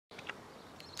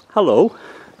Hello,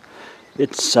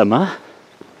 it's summer.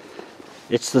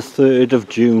 It's the 3rd of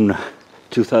June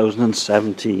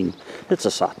 2017. It's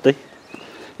a Saturday.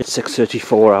 It's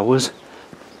 6:34 hours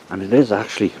and it is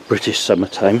actually British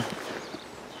summertime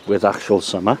with actual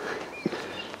summer.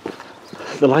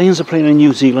 The Lions are playing in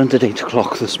New Zealand at 8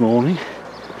 o'clock this morning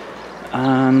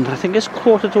and I think it's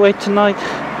 7:45 tonight.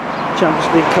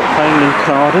 Champions League Cup final in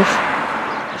Cardiff.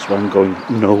 That's why I'm going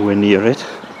nowhere near it.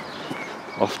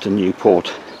 Off to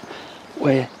Newport,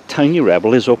 where Tiny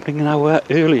Rebel is opening an hour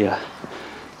earlier,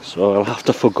 so I'll have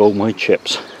to forgo my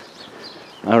chips.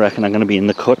 I reckon I'm going to be in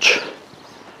the Cwtch.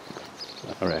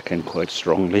 I reckon quite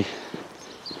strongly.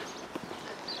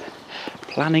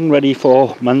 Planning ready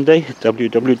for Monday,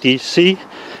 WWDC,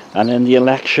 and then the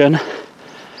election,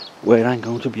 where I'm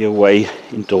going to be away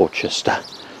in Dorchester,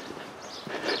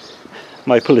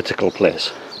 my political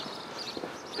place.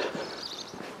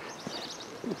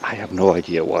 I have no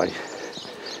idea why.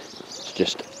 It's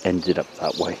just ended up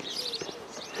that way.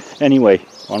 Anyway,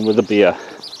 on with the beer.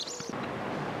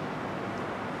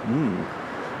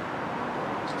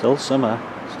 Still summer,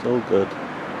 still good,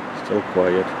 still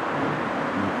quiet.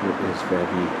 It is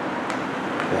very,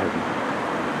 very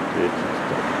dirty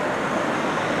today.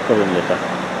 Full of litter.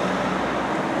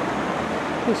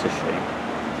 It's a shame.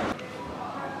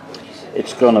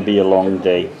 It's gonna be a long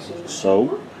day,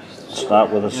 so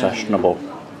start with a sessionable.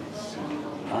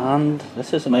 And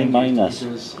this is an A-.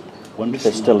 Wonder if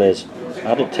it still is. I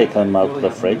had to take them out of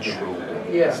the fridge.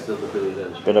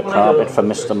 Bit of carpet for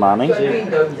Mr. Manning,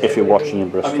 if you're watching in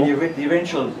Bristol.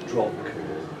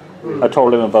 I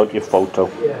told him about your photo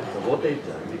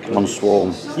on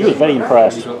Swarm. He was very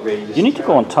impressed. You need to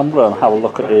go on Tumblr and have a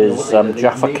look at his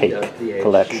Jaffa Cake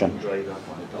collection.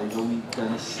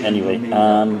 Anyway,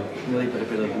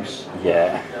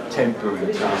 yeah.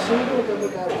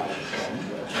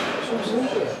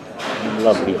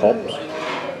 Lovely hops.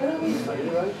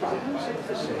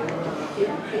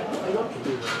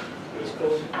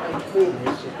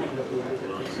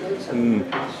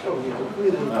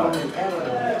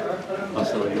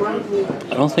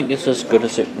 I don't think it's as good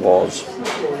as it was.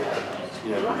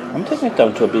 I'm taking it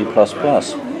down to a B++.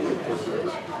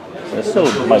 It still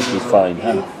might be fine.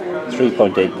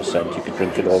 3.8%, you could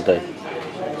drink it all day.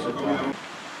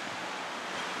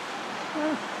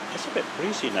 It's a bit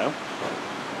breezy now.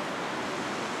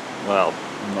 Well,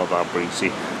 not that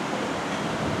breezy.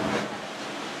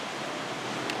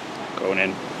 Going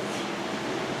in.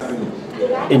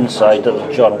 Inside at the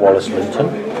John Wallace Linton.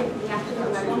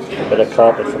 A bit of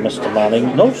carpet for Mr.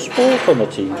 Manning. No sport on the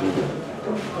TV.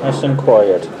 Nice and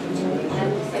quiet.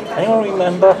 Anyone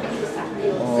remember?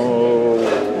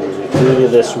 Earlier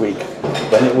this week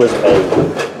when it was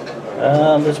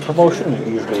A. There's a promotion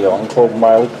usually on called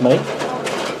Mild May.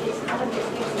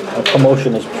 A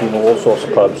promotion is between all sorts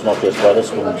of clubs, not just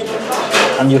Wetherspoons.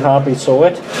 And you hardly saw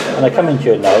it. And I come in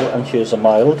here now and here's a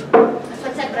mild.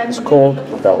 It's called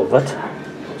Velvet.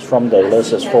 It's from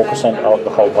Daler's. It's 4%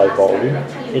 alcohol by volume.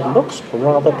 It looks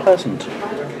rather pleasant.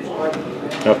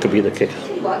 That could be the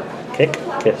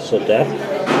kiss of death.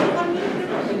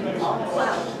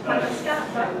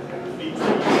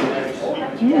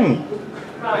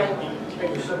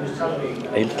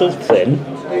 A little thin,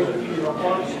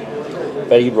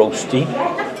 very roasty,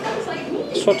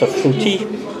 sort of fruity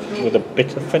with a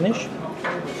bitter finish.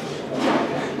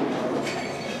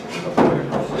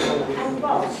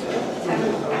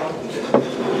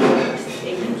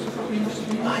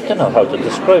 I don't know how to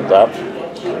describe that.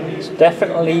 It's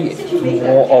definitely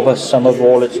more of a sum of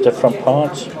all its different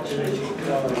parts.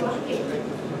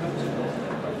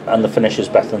 And the finish is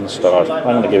better than the start. I'm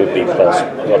going to give it B+.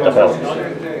 What the hell.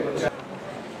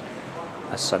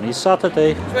 A sunny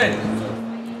Saturday.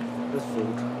 With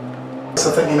food.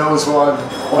 I think he knows what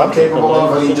I'm capable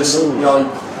of, and he just, you know,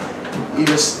 he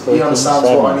understands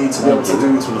what I need to be able to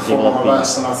do to perform my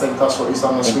best, and I think that's what he's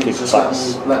done this week. He's just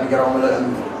let me get on with it and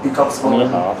be comfortable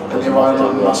in the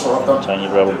environment, and that's what I've done. Tiny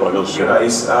Rebel Brothers.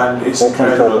 And it's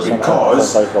incredible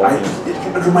because it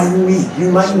remind me,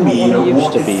 you know,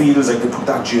 what it feels like to put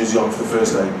that jersey on for the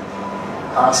first time.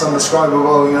 It's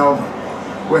indescribable, you know,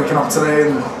 waking up today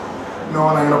and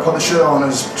knowing I'm going to put the shirt on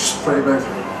is just pretty big.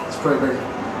 It's pretty big.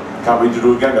 Can't wait to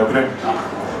do it again, though, can you?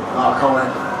 I can't wait.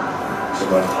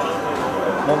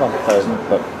 Not unpleasant,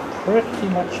 but pretty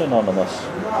much anonymous.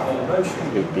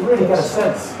 You get a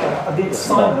sense. I did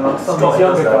sign them on some of these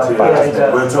younger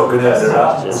guys. We're talking here.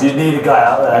 So you need a guy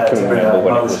out there to bring that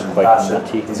when it was emotion, quite passion.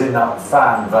 nutty. He's in that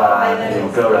fan van,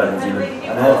 he'll go around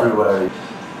and everywhere.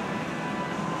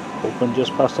 Open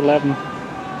just past 11.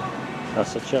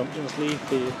 That's the Champions League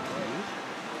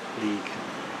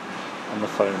and the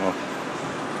final.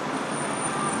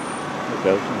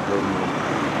 out and go.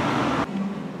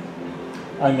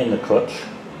 I'm in the Cwtch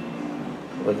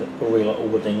with real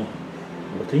wooding.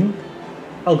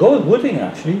 I'll go with wooding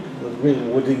actually, with real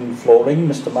wooding flooring,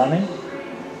 Mr. Manning.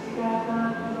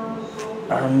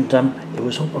 And it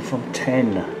was open from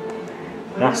 10.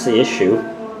 That's the issue.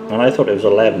 And I thought it was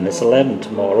 11. It's 11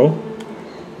 tomorrow.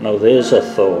 Now there's a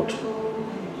thought.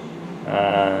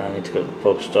 I need to go to the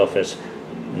post office.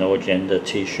 No agenda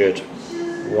t-shirt.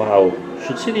 Wow.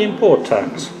 Should see the import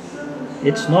tax.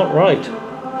 It's not right.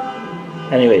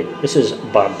 Anyway, this is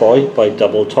Bad Boy by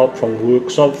Double Top from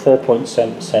Workshop.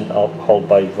 4.7% alcohol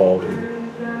by volume.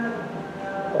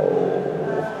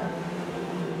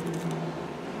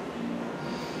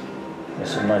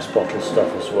 There's some nice bottle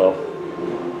stuff as well.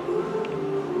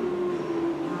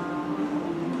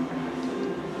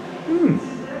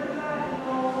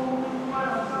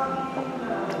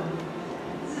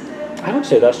 I would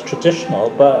say that's traditional,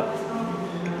 but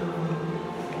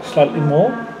slightly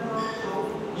more.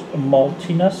 A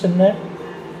maltiness in there.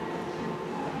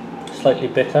 Slightly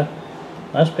bitter.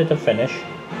 Nice bitter finish.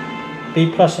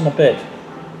 B+ and a bit. I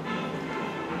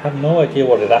have no idea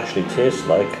what it actually tastes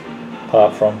like,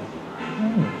 apart from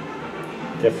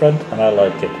different, and I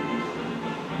like it.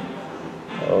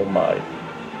 Oh my.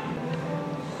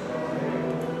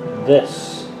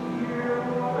 This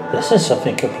is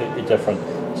something completely different.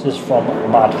 This is from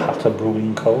Mad Hatter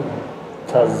Brewing Co.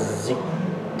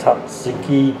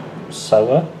 Tzatziki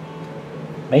sour.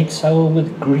 Made sour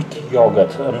with Greek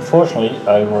yogurt. Unfortunately,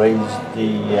 I raised the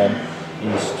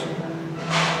yeast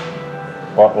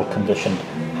bottle conditioned.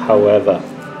 However,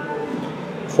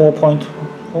 4 point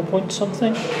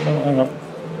something? No, hang on.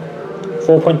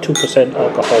 4.2%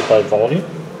 alcohol by volume.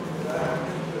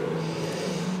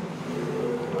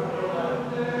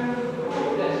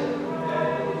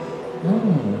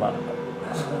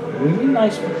 Really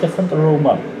nice but different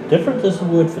aroma. Different is the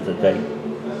word for today.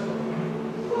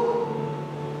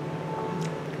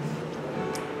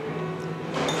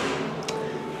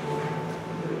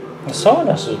 The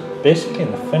sourness is basically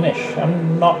in the finish.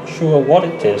 I'm not sure what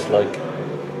it tastes like,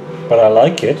 but I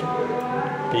like it.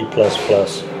 B++.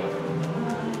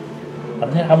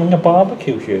 And they're having a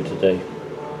barbecue here today.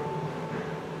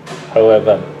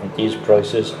 However, at these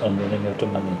prices, I'm running out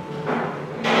of money.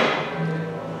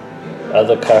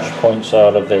 Other cash points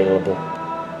are available.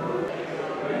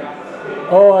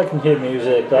 Oh, I can hear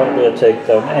music. That'll be a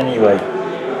takedown. Anyway,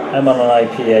 I'm on an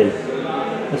IPA.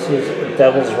 This is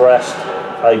Devil's Rest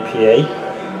IPA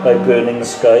by Burning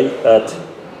Sky at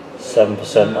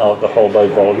 7% alcohol by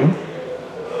volume.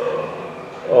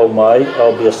 Oh my,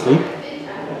 I'll be asleep.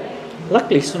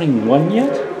 Luckily it's not even one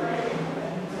yet.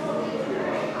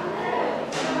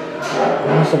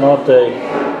 That's an odd day.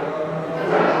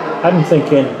 I'm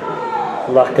thinking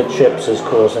lack of chips is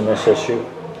causing this issue.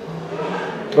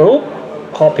 Oh,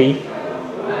 hoppy.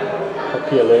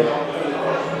 Hoppy alert.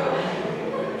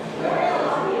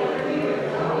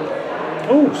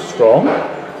 Oh, strong.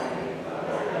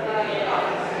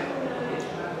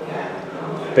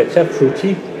 Bitter,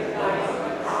 fruity.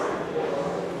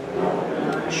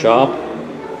 Sharp.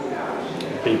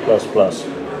 B++.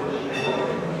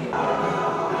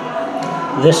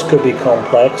 This could be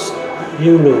complex.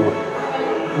 Yulu.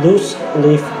 Loose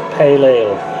leaf pale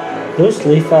ale. Loose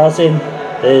leaf as in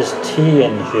there's tea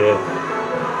in here.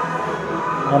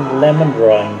 And lemon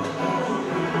rind.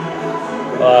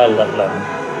 Oh, I love lemon.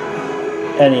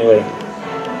 Anyway,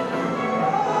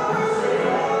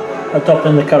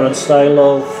 adopting the current style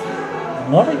of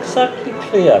not exactly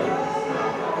clear. I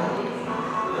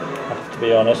have to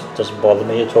be honest, it doesn't bother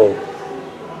me at all.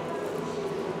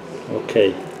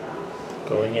 Okay,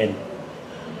 going in.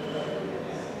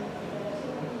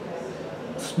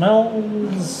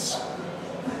 Smells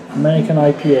American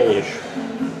IPA-ish.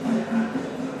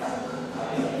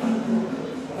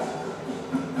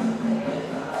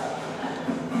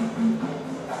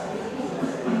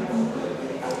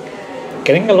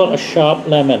 Getting a lot of sharp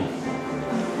lemon.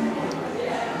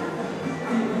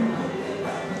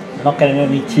 Not getting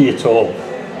any tea at all.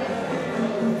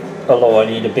 Although I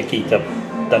need a bicky to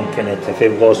dunk in it if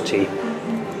it was tea.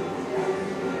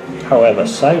 However,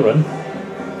 Siren.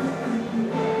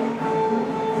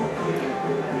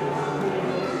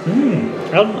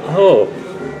 Oh.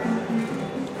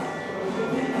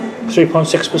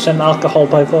 3.6% alcohol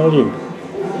by volume.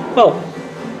 Well,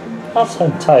 that's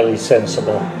entirely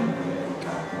sensible.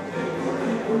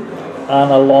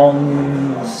 And a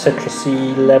long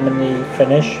citrusy, lemony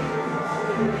finish.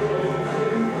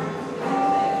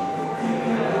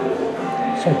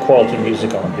 Some quality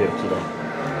music on here today.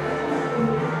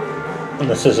 And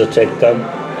this is a takedown.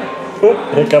 Oh,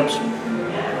 hiccups.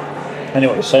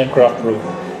 Anyway, Craft Room,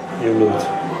 you lose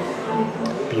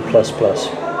B++.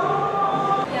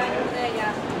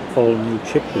 All new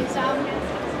chippy.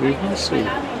 We will see.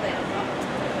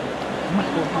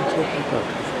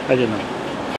 I don't know.